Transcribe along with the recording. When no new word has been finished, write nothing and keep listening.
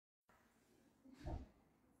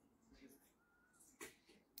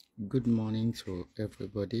Good morning to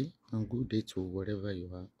everybody and good day to wherever you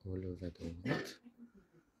are all over the world.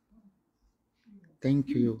 Thank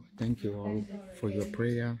you all for your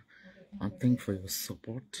prayer and thank for your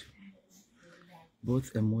support,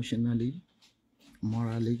 both emotionally,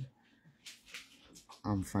 morally,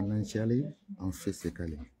 and financially and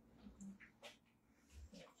physically.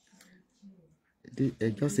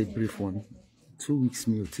 Just a brief one. 2 weeks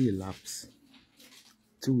me ò elapse.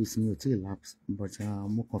 2 weeks me ò elapse, but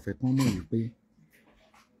mo kàn fẹ́ kàn mọ̀ wípé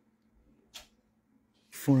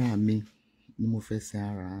fúnra mi ni mo fẹ́ ṣe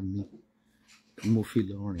ara mi ni mo fi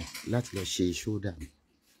lọ rìn láti lọ ṣe shoulder mi.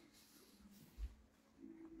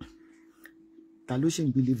 Ta ló ṣì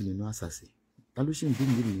ń believe nínú àṣàṣì? Ta ló ṣì ń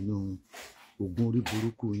believe nínú oògùn orí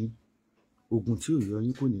burúkú yín? Oògùn tí ò yọ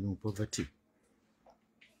yín kò nínú poverty.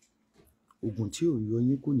 Oògùn tí ò yọ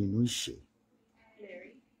yín kò nínú ìṣẹ́.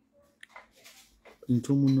 In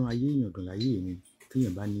tó múnú ayé èèyàn dùn láyé ni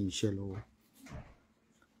téèyàn bá ní iṣẹ́ lọ́wọ́.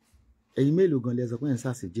 Ẹ̀yin mélòó gan lẹ sọ pé ẹ̀ ń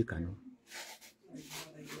ṣàṣejì kàná?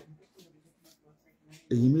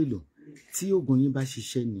 Ẹ̀yin mélòó tí oògùn yín bá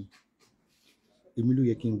ṣiṣẹ́ ni èmi ló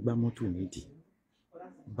yẹ kí n gbá mọ́tò nídìí.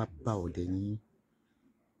 Bàbá ọ̀dẹ̀ ni yín.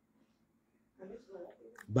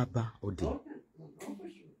 Bàbá ọ̀dẹ̀.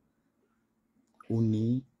 Òní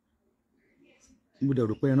mo dẹ̀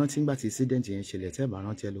rò pé ẹ rántí nígbà tí incident yẹn ṣẹlẹ̀ tẹ́ ẹ bá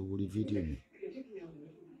rántí ẹ lọ wo orí fídíò mi.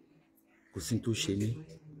 Kò sí tó ṣe mí.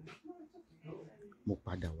 Mo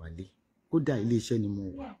padà wálé. Kódà ilé iṣẹ́ ni mo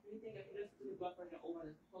wà.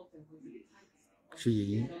 Ṣé yẹ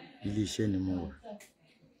yín? Ilé iṣẹ́ ni mo wà.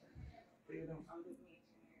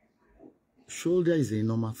 Shoulder is a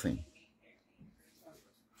normal thing.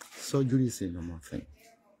 Surgery is a normal thing.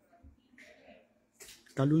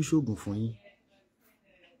 Ta ló ń ṣoògùn fún yín?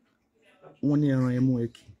 Wọ́n ní ẹran ẹmú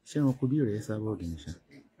ẹkì. Ṣé ẹranko bí rẹ̀ sábà ọ̀dùn ní ṣá?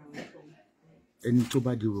 Ẹni tó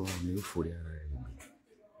bá di rọrùn ni ó forí ara rẹ̀ gbé.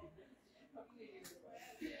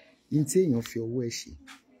 Ní tí èèyàn fi ọwọ́ ẹ̀ ṣe.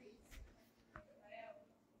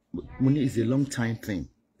 Mo ní it's a long time thing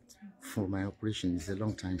for my operation. It's a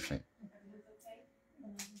long time thing.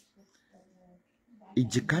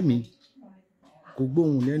 Ìjìká mi kò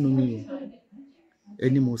gbóhùn lẹ́nu mi o.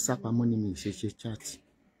 Ẹni mo sá pamọ́ ni mi ṣe chat.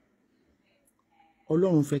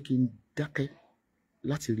 Ọlọ́run fẹ́ kí n dákẹ́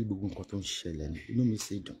láti rí gbogbo nǹkan tó ń ṣẹlẹ̀ ní inú mi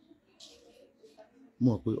sì dùn.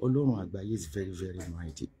 Mo mọ̀ pé Ọlọ́run àgbáyé is very very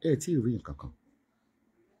mighty. Ẹ tí ì rí nǹkan kan.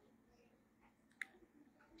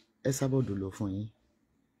 Ẹ sábọ̀dọ̀ lọ fún yín.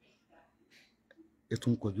 Ẹ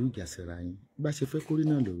tún kọjú ìjà síra yín. Bá ṣe fẹ́ kórí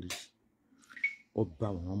náà lórí. Ọba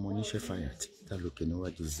àwọn ọmọ oníṣẹ́ fàyàtì tá lókè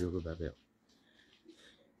níwájú Zerubbabel.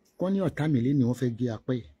 Kọ́ni ọ̀tá mi lé ni wọ́n fẹ́ gé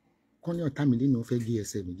apá ẹ̀. Kọ́ni ọ̀tá mi lé ni wọ́n fẹ́ gé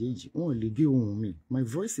ẹsẹ̀ méjèèjì. Wọ́n lè gé ohùn mi. My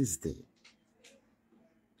voice is there.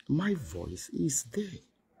 My voice is there.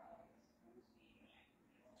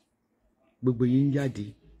 Gbogbo yín jáde.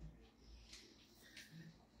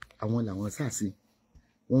 Àwọn làwọn sáàsì.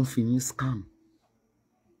 Wọ́n fi yín scam.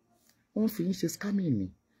 Wọ́n fi yín ṣe scamming ni.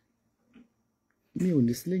 Mi ò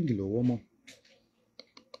ní sling lọ́wọ́ mọ́.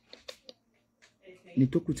 Ní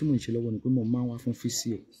tó kù tí mo ń ṣe lọ́wọ́ ni pé mo máa ń wá fún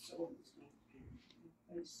physio.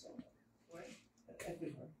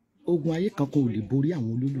 Ogun ayé kan kò lè borí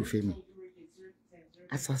àwọn olólùfẹ́ mi.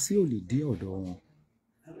 Àṣàṣì ò lè dé ọ̀dọ̀ wọn.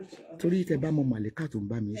 Torí tẹ bá mọ màlíkà tó ń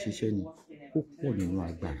bá mi ṣiṣẹ́ ni ó pọ̀ nínú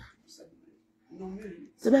agbára.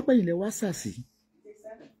 Tẹ bá pẹ́ ilẹ̀ wá ṣàṣì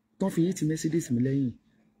tán fi yín ti Mercedes mi lẹ́yìn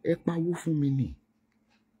ẹ pawó fún mi nì.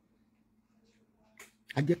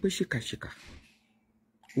 A jẹ́ pé ṣìkàṣìkà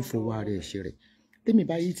ó fọwọ́ ara ẹ̀ ṣe rẹ̀. Tèmi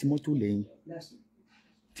bá yí ti mọ́tò lẹ́yìn.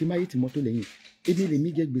 Tí má yí ti mọ́tò lẹ́yìn. Èmi lèmi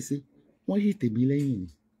jẹ gbèsè. Wọ́n yí tèmi lẹ́yìn ni.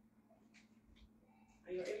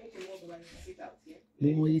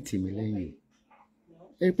 Wọ́n yí tèmi lẹ́yìn.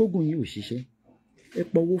 Ẹ pógun yìí ò ṣiṣẹ́. Ẹ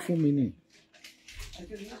pawó fún mi nì.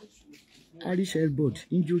 Irish Health Board,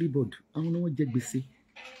 Injury Board, àwọn ni wọ́n jẹ gbèsè.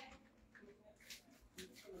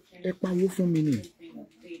 Ẹ pawó fún mi nì.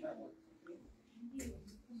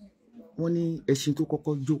 Wọ́n ní ẹṣin tó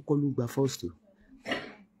kọ́kọ́ jó kọ́ ló gba first.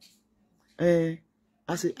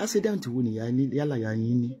 Accident wo ni yálà ya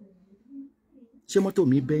yín ní? Ṣé mọ́tò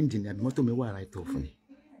mi bend ni àbí mọ́tò mi wà right off ni?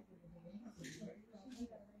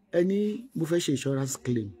 Ẹni mo fẹ́ ṣe insurance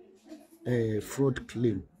claim, fraud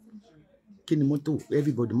claim. Kí ni mọ́tò?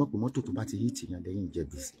 Everybody mọ̀ pé mọ́tò tó bá ti hit yàn lẹ́yìn jẹ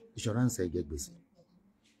gbèsè. Insurance ẹ jẹ gbèsè.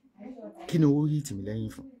 Kí ni owó hit mi lẹ́yìn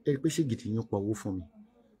fún? Ẹ rí pé ṣé gidi yín pa owó fún mi?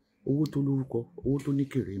 Owó tó lórúkọ, owó tó ní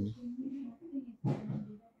kèrè mi.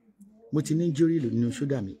 Mo ti ní injury nínú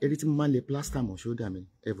shoulder mi. Ẹ rí tí mo máa ń lẹ plaster mọ́ shoulder mi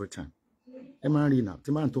every time. Ẹ máa ń rí náà. Tí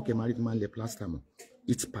máa ń tó kẹ́ máa rí tí máa ń lẹ plaster mọ́.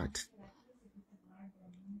 It's part.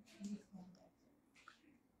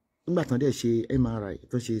 Nígbà tán dẹ̀ ṣe MRI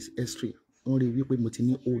tó ṣe X-ray wọ́n rí wípé mo ti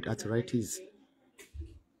ní old arthritis.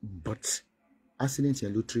 but accident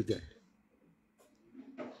yẹn ló trigger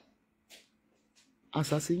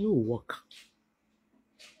assassin yóò work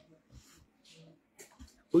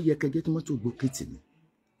ó yẹ kẹjẹ tí mọ́tò gbókìtì ni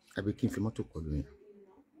àbí kí n fi mọ́tò kọlù yẹn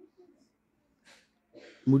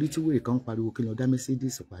mo rí tí wèrè kan pariwo kí n lọ dá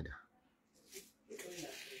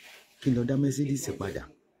Mercedes padà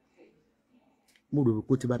mo rò pé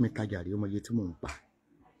kó ti bá mi tajà rí ọmọ iye tí mò ń pa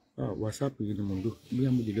WhatsApp yìí ni mò ń lò bí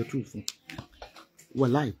mo lè lọ tún fún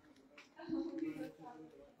wàláì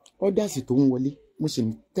orders tó ń wọlé mo sì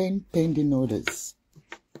ní 10 pending orders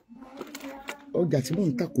ọjà tí mò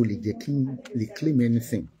ń tà kò lè jẹ́ kí n lè claim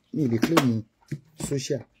anything mi lè claim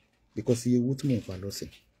social because iye owó tí mò ń pa lọ́sẹ̀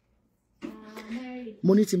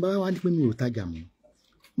mo ní tí n bá wá ní pé mi ò tajà mọ́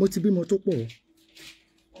mo ti bímọ tó pọ̀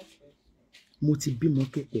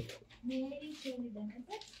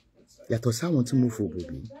yàtọ̀ sáwọn tí mo fòbò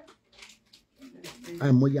bí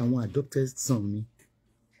àìmọye àwọn adopted son mi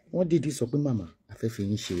wọ́n dìde sọ pé màmá afẹ́fẹ́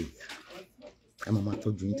yín ṣe ìyá a máa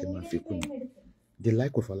tọ́jú yín tẹ́ máa fi kú ni the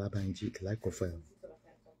like of Ọlábánjí the like of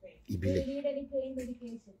ìbílẹ̀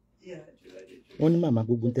wọ́n ní màmá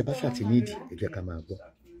gbogbo tẹ́ bá ṣàtì nídìí ẹ jẹ́ ká máa gbọ́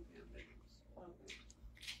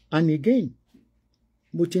and again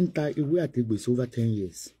mo ti ń ta ewé àtegbèsè over 10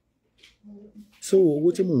 years so owó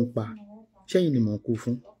tí mò ń pa ṣẹ́yìn ni mò ń kó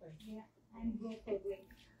fún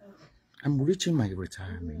I'm reaching my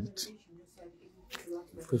retirement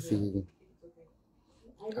fífi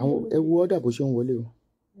àwọn ẹwu ọ̀dà bó ṣe ń wọlé o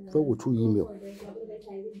fẹ́ wò tún email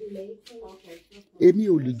èmi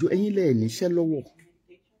ò lè jó ẹ̀yin lẹ́ẹ̀ níṣẹ́ lọ́wọ́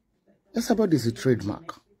Esabod is a trademark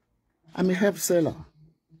I'm a help seller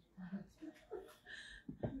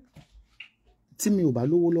tí mi ò bá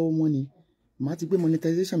lówó lọ́wọ́ mọ́ ni màá ti gbé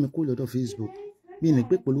monetization mi kó lọ́dọ̀ Facebook mi ní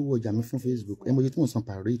pé polówó ọjà mi fún Facebook ẹ mọ̀ iye tí mo san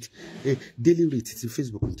per rate daily rate tí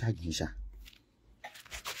Facebook ń charge mi ṣá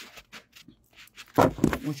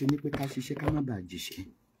wọ́n ṣe ní pé ká ṣiṣẹ́ ká má bàa jìṣẹ́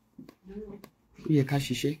ó yẹ ká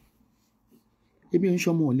ṣiṣẹ́ ebi ń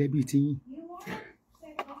ṣọmọ ọ̀lẹ bíi tiyín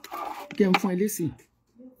kí n fún ẹ lésì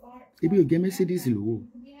ebi ò jẹ Mercedes lówó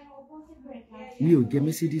mi ò jẹ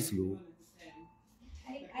Mercedes lówó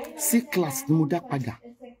C-class ni mo dá padà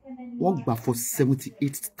wọ́n gbà for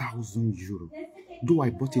 78,000 euro though I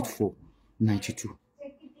bought it for 92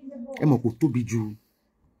 ẹ mọ̀ kó tóbi ju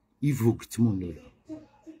Evoque tí mò ń lò lọ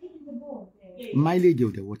mileage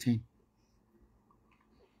ò dẹ̀ wọ 10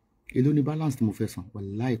 èló ni balance tí mo fẹ́ san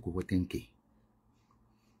wàláì kò wọ 10k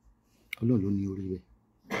ọlọ́run ló ní orí rẹ̀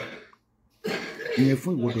ìyẹn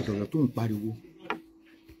fún ìwọ dọ̀dọ̀rọ̀ tó ń pariwo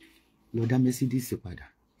lọ dá Mercedes padà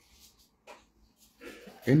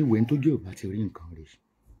anyway tó jẹ́ ò bá ti rí nǹkan rẹ̀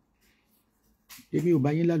èmi ò bá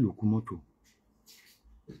yín lálòkù mọ́tò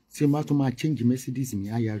tí n bá tún máa change Mercedes mi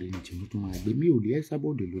àyà rẹ̀ nìjẹ́ mo tún máa gbé mi ò lè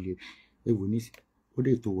Esabod ló lè ẹ̀wò ní ó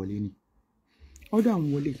dé tó wọlé ni ọ̀dọ̀ àwọn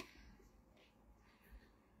wọlé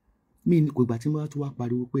mi ní kò gbà tí mo bá tún wá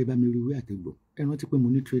pariwo pé ẹ bá mi rí ìwé àtẹ̀gbọ̀ ẹ rántí pé mo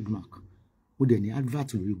ní trademark mo dẹ̀ ní advert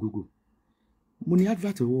lórí Google mo ní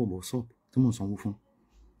advert lọ́wọ́ WhatsApp tí mo ń sanwó fún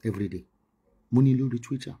everyday mo ní lórí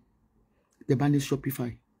Twitter tẹ bá ní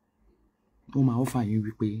Shopify wọ́n máa offer yín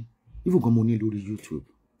wípé even gan mo ní lórí YouTube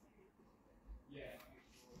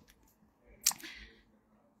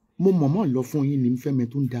mo mọ̀mọ́ lọ fún yín ní fẹ́mi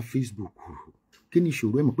tó ń da Facebook kí ni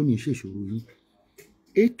ìṣòro ẹ mọ̀ pé mi ì ṣe ìṣòro yín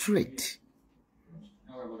hatred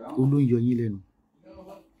olóyún yọ yín lẹ́nu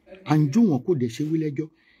àǹjú wọn kò dẹ̀ ṣe wí lẹ́jọ́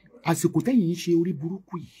àsìkò tẹ́yìn ń ṣe orí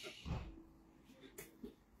burúkú yìí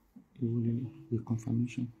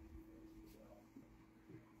confirmation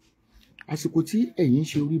àsìkò tí ẹ̀yin ń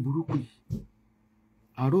ṣe orí burúkú yìí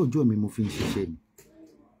àárọ̀ ọjọ́ mi mo fi ń ṣiṣẹ́ ni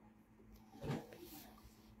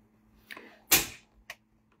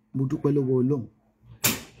mo dúpẹ́ lọ́wọ́ Ọlọ́run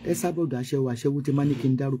Esabod aṣẹ́wó tí má ní kí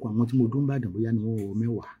n dárúkọ àwọn tí mo dún bàdàn bóyá ni wọ́n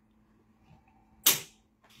wọ 10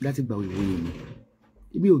 láti gba ìwòye mi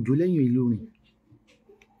ibi òjò lẹ́yìn Ìlọrin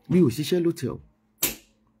mi ò ṣiṣẹ́ lótẹ́ọ̀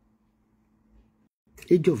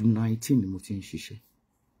age of 19 ni mo ti ń ṣiṣẹ́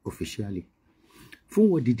officially fún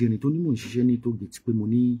wọ́n dìdìrín tó ní mò ń ṣiṣẹ́ ní tógètì pé mo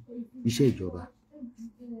ní iṣẹ́ ìjọba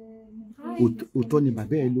òótọ́ ni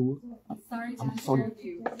bàbá ẹ lówó I'm sorry.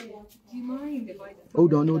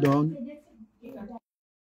 Hold on.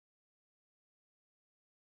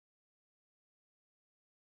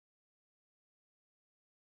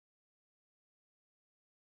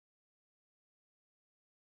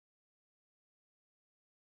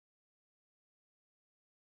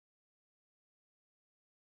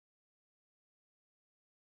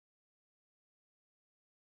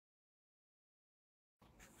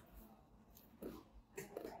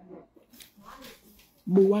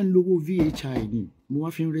 Mo wá ń lówó VHI ni mo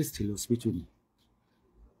wá fi ń rest till hospital ni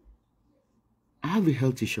I have a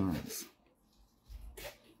health insurance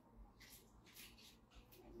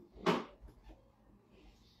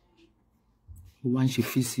ó wá ń ṣe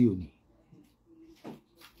físíò ni.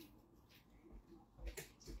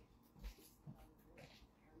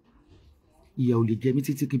 Ìyà ò lè jẹ mí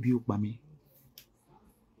títí kí bí ó pa mí.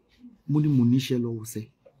 Mo ní mo níṣẹ́ lọ́wọ́ sẹ́.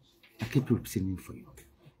 I keep repeating for you.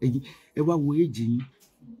 Ẹ̀yin ẹ wá wo èjì yín.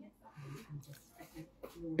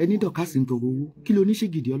 Ẹni Dorcas ń tọrọ owó. Kí ló ní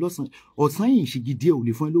Ṣègìdì ọlọ́sàn? Ọ̀sán yìí Ṣègìdì ẹ̀ ò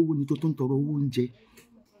lè fún ẹ lówó ni tó ń tọrọ owó oúnjẹ.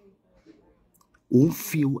 Òun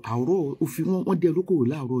fi àárọ̀ ó fi wọ́n dẹ olókòwò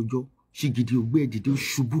láàárọ̀ ọjọ́. Ṣègìdì ò gbé ẹ dìde ó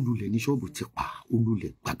ṣubú lulẹ̀ ní ṣọ́ọ̀bù ti pa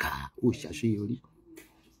olulẹ̀ gbàgà ó ṣàṣeyọrí.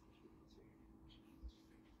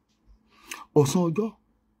 Ọ̀sán ọjọ́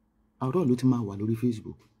àárọ̀ ló ti máa wà lórí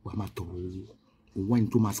Facebook wàá máa tọrọ owó òun ẹni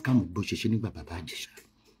tó máa scam bó ṣe ṣe nígbà bàbá Ìjẹ̀ṣà.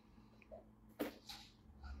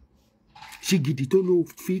 Ṣègìdì tó ló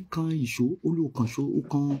fi kan ìṣó ó ló kan ṣó ó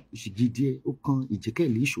kan Ṣègìdì ẹ ó kan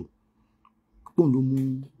ìjẹ́kẹ̀lé ìṣó pọ́n ló mú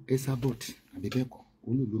Esabod àbí bẹ́ẹ̀ kọ́ ó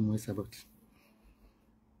ló mú Esabod.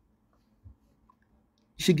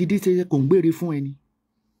 Ṣègìdì ti yẹ kò ń gbére fún ẹni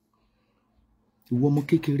ìwọ ọmọ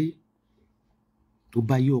kékeré tó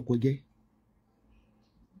bá yé ọkọ jẹ́.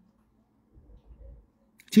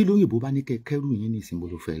 Tí lóyìnbó bá ní kẹrù yín ní ìsìnbó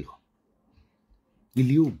ló fẹ́ lọ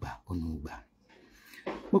ilé ò gbà ọ̀nà ò gbà.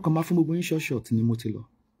 Mo kàn máa fún gbogbo yín short ni mo ti lọ.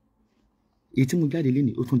 Èyí tí mo jáde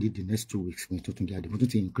lénìí ó tún di the next 2 weeks ní tó tún jáde mo tún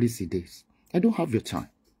ti increase the days. I don't have your time.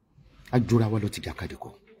 Àjọra wa lọ ti jàkadì kọ.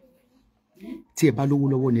 Tí ẹ bá lówó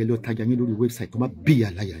lọ́wọ́ ni ẹ lọ tajà yín lórí website tó bá bí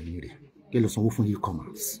àláyà yín rẹ̀ kí ẹ lọ sanwó fún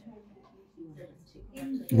e-commerce.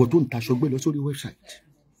 Ìwọ tó ń taṣọ gbé lọ sórí website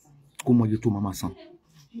kó mọ iye tó máa san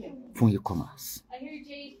fún e-commerce.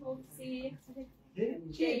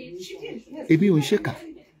 Ebi ò ń ṣèkà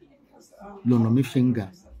lọ́nà mi fi ń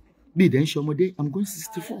ga bí ìdẹ́ ń ṣe ọmọdé I'm going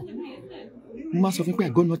 64. Mo máa sọ fún pé I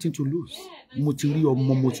got nothing to lose. Mo ti rí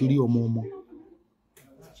ọmọ mo ti rí ọmọ ọmọ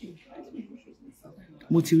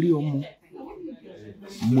mo ti rí ọmọ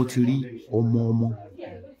mo ti rí ọmọ ọmọ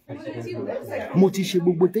mo ti ṣe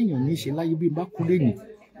gbogbo téèyàn ní í ṣe láyé bí n bá kú lẹ́yìn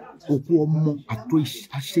òkú ọmọ àtò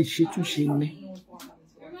àṣeṣetúnṣe ní.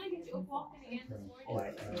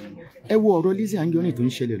 Ẹ wo ọ̀rọ̀ Lizzy Anjorin tó ń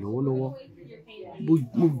ṣẹlẹ̀ lọ́wọ́lọ́wọ́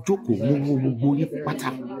mo jókòó mo wo gbogbo yín pátá.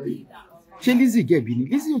 Ṣé Lizzy jẹ̀bi ni?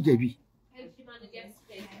 Lizzy ò jẹ̀bi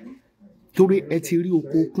torí ẹ ti rí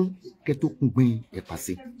oko okun kẹ́ tó kún gbìn ẹ̀pà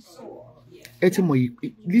sí. Ẹ ti mọ̀ yìí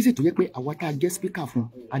Lizzy tó yẹ pé àwa tá a jẹ́ speaker fún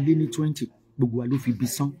alẹ́ ní 20 gbogbo wa ló fi bí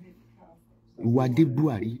sán. Ìwà dé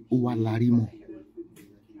Buhari ó wá larí mọ́.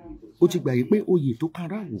 Ó ti gbà yìí pé oyè tó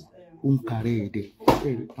kára wò ó ń karẹ́ ẹ̀dẹ̀.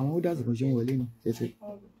 Àwọn ó dàsìkò ṣe ń wọlé ní ṣẹṣẹ.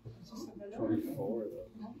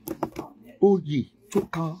 Oyè tó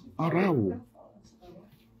kan ara wò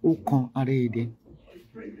ó kan ara ẹ̀dẹ̀.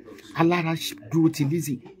 Alára dúró ti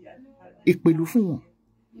Lizzy ìpèlú fún wọn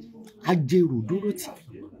ajérò dúró tì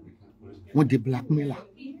wọ́n di blackmailer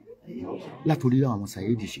látòrí àwọn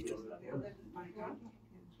Saheed Shittu.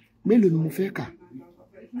 Mélòó ni mo fẹ́ kà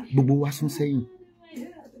gbogbo wa sún sẹ́yìn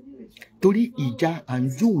torí ìjà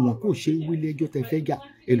àǹjó wọn kò ṣe wílé ẹjọ́ tẹ fẹ́ jà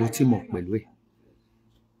ẹ lọ tí mọ̀ pẹ̀lú ẹ̀.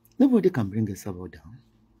 Nobody can bring a server down.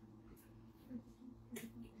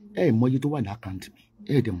 Ẹ mọ iye tó wà lákàntì mi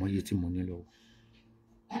ẹ dẹ̀ mọ iye tí mo ní lọ́wọ́.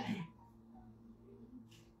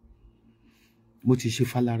 Mo ti ṣe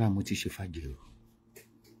fálára mo ti ṣe fàjẹrò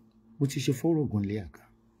mo ti ṣe fọ́rọ̀gùn lé àga.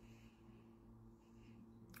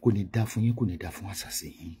 Kò ní dá fún yín kò ní dá fún àṣàṣe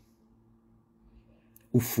yín.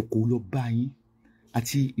 Òfòkò lọ bá yín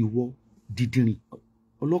àti ìwọ dídìrín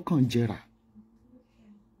ọlọ́kàn jẹrà.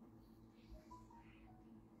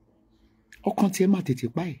 Ọkàn tí ẹ má tètè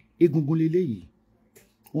pa ẹ̀ egungun leléyìí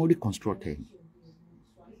wọ́n reconstruct ẹ̀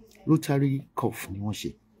rotary cuff ni wọ́n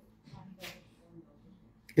ṣe.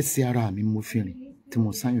 Ẹsẹ̀ ara mi mo fi rìn tí mo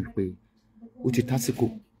sáyìn pé ó ti tásìkò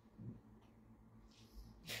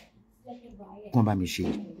kàn bá mi ṣe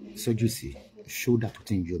sọ́jú sí ṣódà tó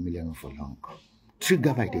ti ń yọ mí lẹ́nu for long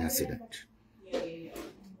trigger by the accident.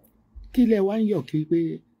 Kí lẹ wá ń yọ̀ kí pé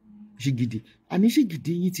Ṣègìdì àní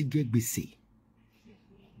Ṣègìdì yín ti jẹ gbèsè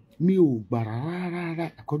mi ò gbà rárá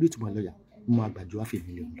according to my lawyer mo àgbàjọ $500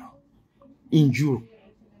 million injure.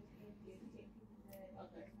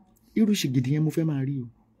 Irú Ṣègìdì yẹn mo fẹ́ máa rí o.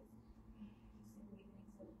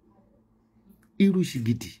 Irú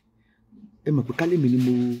Ṣègìdì ẹ mọ̀ pé kálẹ̀ mi ni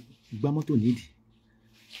mo gbá mọ́tò nídìí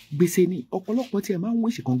gbèsè ni ọ̀pọ̀lọpọ̀ tí ẹ máa ń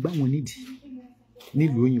wíṣì kan gbá wọn nídìí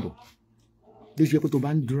nílùú òyìnbó. Ló ṣe pé tó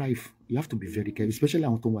bá ń drive you have to be very careful especially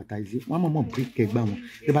àwọn tó ń wà táìsì wọ́n á mọ̀ break ẹ gbá wọn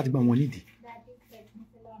ẹ bá ti gbá wọn nídìí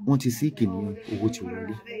wọ́n ti sí kìnìún owó tí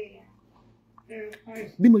wọlé.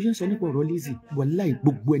 Bí mo ṣe ń sọ nípa ọ̀rọ̀ Lizzy wàláhì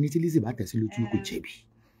gbogbo ẹni tí Lizzy bá tẹ̀sí lójú kò jẹ̀bi.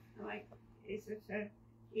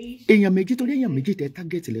 Èèyàn méjì torí èèyàn méjì tẹ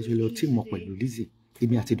target lẹ́sọ̀ lọ tí mo pẹ̀lú Lizzy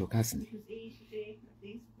èmi àti Dorcas ni.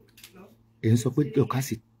 Ẹ ń sọ pé Dorcas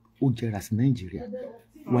ó jẹrà sí Nàìjíríà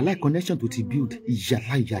wàhálà connection tó ti build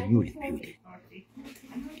ìyàlá ìyá yóò lè build ẹ̀.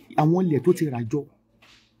 Àwọn ilẹ̀ tó ti ràjọ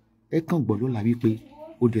ẹ kàn gbọ́ lọ́la wípé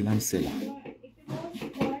ó di láńsẹ̀là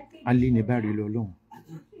alẹ́ ní bá rí lọ lọ́hùn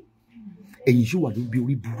ẹ̀yìn yóò wà lóbi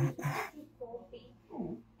orí burúkú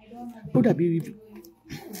ó dàbí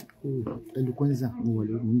eloquenza mo wà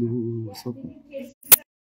lórí wọ́sọ́pù.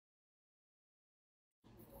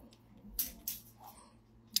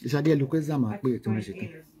 Ìṣàdé eloquenza máa pé ẹ̀tọ́ máa ṣe tán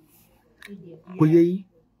kò yẹ yín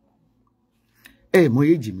ẹ mọ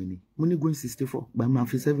èjì mi ni mo ní going 64 gba máa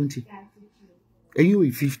fi 70 ẹ̀yin ò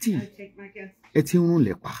 50 ẹ ti ń rún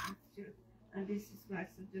lẹ́pa.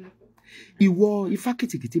 Ìwọ ifá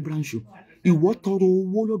kìtìkìtì branch ìwọ tọrọ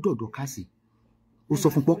owó lọ́dọ̀ọ̀dọ̀ kásì ó sọ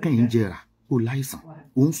fún pọ́kẹ́yìn jẹrà ó láìsàn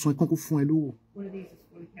ó ń san ikán kó fún ẹ lówó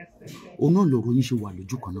òun náà lọ̀rọ̀ yín ṣe wà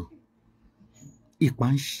lójú kan náà ìpà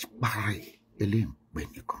ń para ẹ̀ ẹlẹ́yìn pẹ̀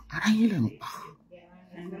nìkan ara yín lẹ́ ń pa.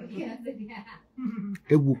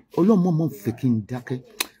 Ẹ wo ọlọ́mọọmọ fẹ́ kí n dákẹ́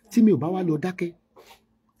tí mi ò bá wá lọ dákẹ́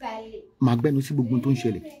màá gbẹ́nu sí gbogbo tó ń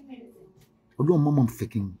ṣẹlẹ̀ ọlọ́mọọmọ fẹ́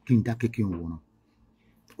kí n dákẹ́ kí n wòran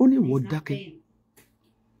ó ní ìwọ dákẹ́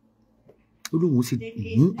olóhùn sì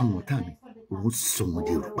mú àwọn ọ̀tá mi òun sọ wọn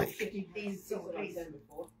di rúpa ẹ̀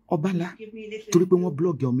ọba ńlá torí pé wọ́n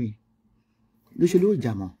blọ́ọ̀gì ọmọ ẹ̀ ló ṣe ló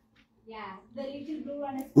jà mọ́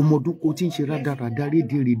ọmọdún kò tí ń ṣe rádaràdá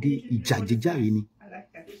rédèrèdè ìjà jíjà yìí ni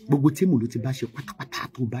gbogbo tíìmù ló ti bá ṣe pátápátá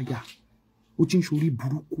tó bá yà ó ti ń ṣorí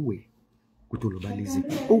burúkú ẹ̀ kó tó lọ bá Lizzy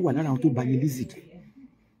ó wà lára àwọn tó bá yẹ Lizzy jẹ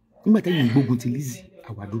nígbà táyà ń gbógun ti Lizzy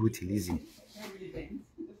àwa dúró ti Lizzy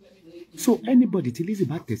so anybody tí Lizzy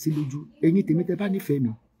bá tẹ̀ sí lójú ẹ̀yin tèmi tẹ́ bá nífẹ̀ẹ́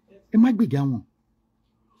mi ẹ má gbèjà wọn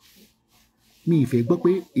mi ìfẹ́ gbọ́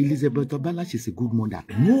pé Elizabeth Obala is a good mother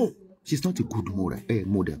no she's not a good model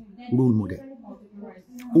role model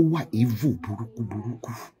ó wà evil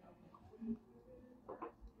burúkú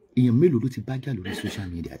èèyàn mélòó ló ti bá jà lórí social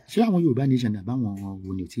media ṣé àwọn Yorùbá nation àbáwọn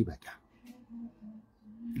wo ni ò tí ì bàjá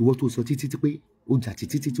ìwọ tó sọ títí pé ó jà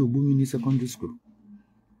títí ó gbóyún ní secondary school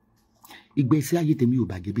ìgbésí ayé tèmi ò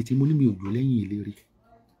bàjẹ́ bí tí mo ní mi ò lò lẹ́yìn ìlérí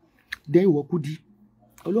dẹ́ ìwọ Kúdí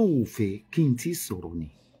Ọlọ́run ò fẹ́ kí n tí sọ̀rọ̀ ni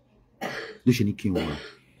ló ṣe ní kí n wọ̀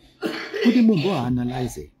Kúdí mo ń bọ̀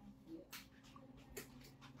analyze it.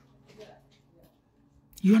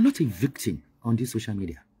 You are not a victim on this social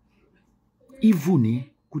media evil ni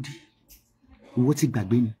Kúdí ìwọ ti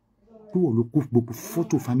gbàgbé ni pé wọ́n ló kó gbogbo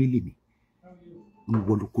fọ́tò fámílì mi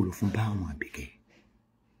ìwọ ló kó lọ fún bá àwọn Àbíkẹ́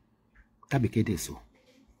tábìkẹ́ dẹ̀ sọ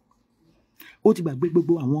ó ti gbàgbé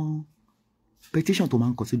gbogbo àwọn petition tó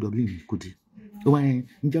máa ń kọ sí Dublin Kúdí wọ́n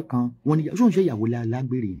ǹjẹ́ kan wọ́n ní ṣóun ṣe ìyàwó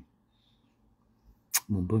lágbèrè ni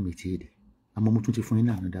mo ń bọ́ mi tí èdè àmọ́ mo tún ti fún yín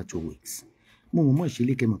ní another 2 weeks mo mọ̀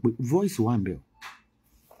ìṣẹ̀lẹ̀ kẹ́ mọ̀ pé voice wà ń bẹ̀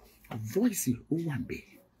voice ó wà ń bẹ̀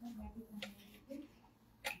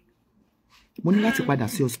mo ní láti padà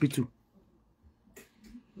sí hospital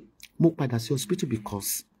mo padà sí hospital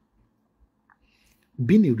because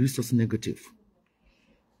being a resource negative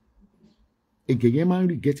ẹ̀jẹ̀ yẹn máa ń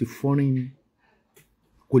rí get foreign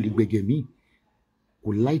kò lè gbẹ̀jẹ̀ mí kò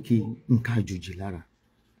láìkí nǹkan àjòjì lára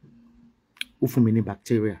ó fún mi ní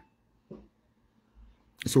bacteria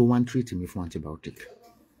so one treat mi fún antibiotic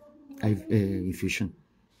infusion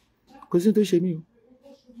kò sí tó ṣe mí o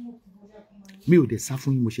mi ò dẹ̀ sá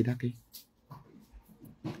fún yín mo ṣe dákẹ́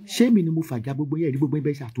ṣé mi ni mo fàjà gbogbo yẹn ẹ̀rí gbogbo yẹn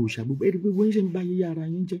bẹ́ẹ̀ ṣàtòṣà gbogbo ẹ̀rí gbogbo yẹn ṣe ń bá yíyá ara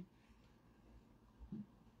yín jẹ́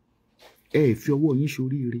ẹ fi ọwọ́ yín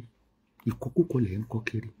ṣoríire ìkọkúkọ lẹ̀ ń kọ́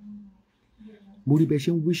kiri mo rí bẹ́ẹ̀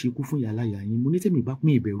ṣe ń wíṣe ikú fún yàrá ìyá yín mo ní tèmi bá pín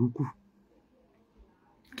ìbẹ̀rù kù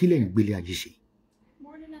kí lẹ̀ ń gbélé ayé ṣe.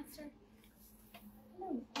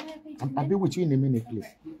 I'll be with you in a minute please.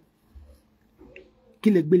 Kí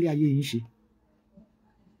lẹ̀ gbélé ayé yín ṣe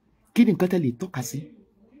kí ni nǹkan tẹ́ lè tọ́ka sí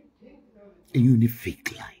èyí ò ní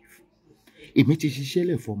fake life èmi ti ṣiṣẹ́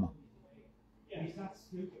lẹ̀ fọmọ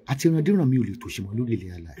àti ìrandíran mi ò lè tòṣì mọ́ lórí ilé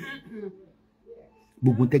alààyè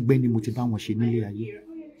gbogbo tẹ́gbẹ́ ni mo ti bá wọn ṣe nílé ayé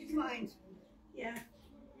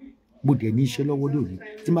mo dẹ̀ ní iṣẹ́ lọ́wọ́ lórí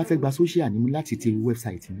tí n bá fẹ́ gba social ní mi láti ti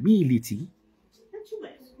website mi ìlè tí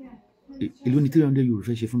èló ni 300 euro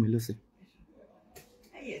fẹ́ ṣe fún mi lọ́sẹ̀.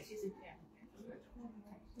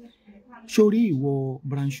 Sórí ìwọ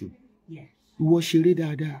brancho ìwọ ṣeré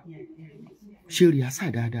dáadáa ṣe rìásà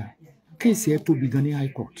dáadáa kéèsì ẹ tóbi gan ní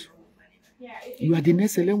high court you are the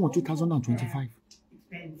next ẹlẹ́wọ̀n 2025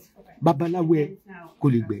 babaláwo ẹ kò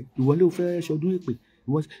lè gbẹ ìwọ ló fẹ́ ṣọdún èpè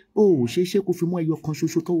ìwọ ó ṣe é ṣe kó fi mú ẹyọ kan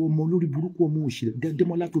ṣoṣo tọwọ́ ọmọ lórí burúkú ọmọ òṣèlú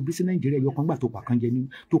Dẹ́mọ́lá tó bí sí Nàìjíríà ẹyọ kan gbà tó pàkan jẹ ní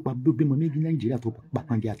tó pa bímọ méjì Nàìjíríà tó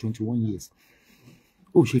pàkan jẹ at 21 years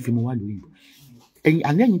ó ṣe fi mọ wá lóyìnbó ẹ̀yin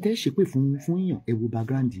àní ẹ̀yin tẹ́ ṣépè fún yàn ẹ wo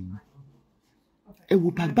background yìí ẹ wo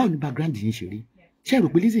báwo ni background yìí ṣe rí ṣé ẹ rò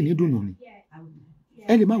pé Lizzy ní dùnnú ni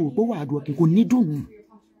ẹ lè má wò pé wàá dùn ọkẹ kò ní dùnnú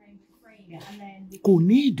kò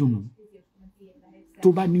ní ìdùnnú tó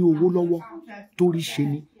bá ní owó lọ́wọ́ tó rí ṣe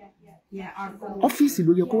ni ọ́fíìsì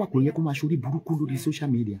ló yẹ kó wà kó yẹ kó máa ṣorí burúkú lórí social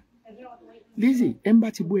media Lizzy ẹ ń bá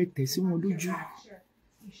ti bó ẹ tẹ̀ sí wọn lójú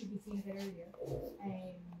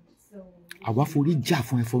àwa forí jà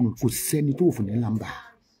fún ẹ fọnù kò sẹ́ni tó fún ẹ làǹbà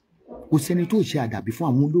kò sẹ́ni tó ṣe àdàbí fún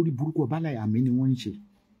àwọn olórí burúkú ọbaláyà mi ni wọ́n ń ṣe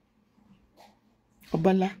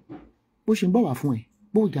ọbalá bó ṣe ń bọ̀ wá fún ẹ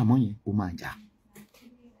bó jà mọ́ yẹn ó máa jà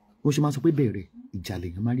bó ṣe máa sọ pé bẹ̀rẹ̀ ìjà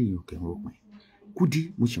lèèyàn má rí èèyàn kẹrin òpin Kúdí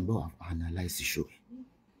mo ṣe ń bọ̀ wá analyse show ẹ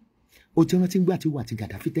o ti rántí gbà tí wà tí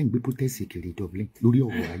Gàdáfì tẹ̀ ń gbé protest kiri Dublin lórí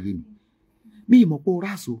ọ̀rọ̀ ayé mi ìmọ̀ pé o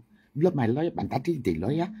ráàsó blood my lawyer màtàkì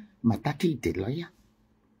the lawyer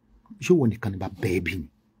ṣé wọn nìkan ni bá bẹ́ẹ̀ bí ni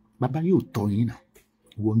bàbá yóò tọ́ yín náà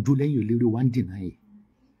wọ́n ń jó lẹ́yìn eléré wa ń dènà ẹ̀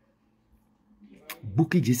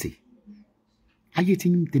Bukky Jesse ayé tí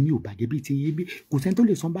ń tèmi ò bàjẹ́ bíi ti yín bí kò sẹ́ni tó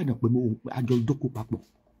lè sọ Ìbàdàn pé mo àjọ dókò papọ̀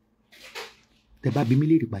tẹ bá bí mi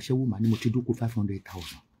lè rí pàṣẹ wò má ni mo ti dókò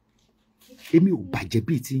 500,000 èmi ò bàjẹ́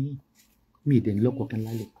bíi ti yín mi ì dẹ̀ ní lọ́kọ̀ kí n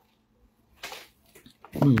lálẹ́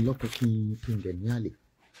mi ì lọ́kọ̀ kí n dẹ̀ ní àlè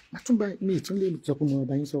mi ì tún lè sọ pé mo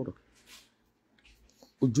bá yín sọ̀rọ̀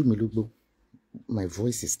ojú mi ló gbó my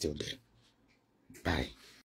voice is still there bye.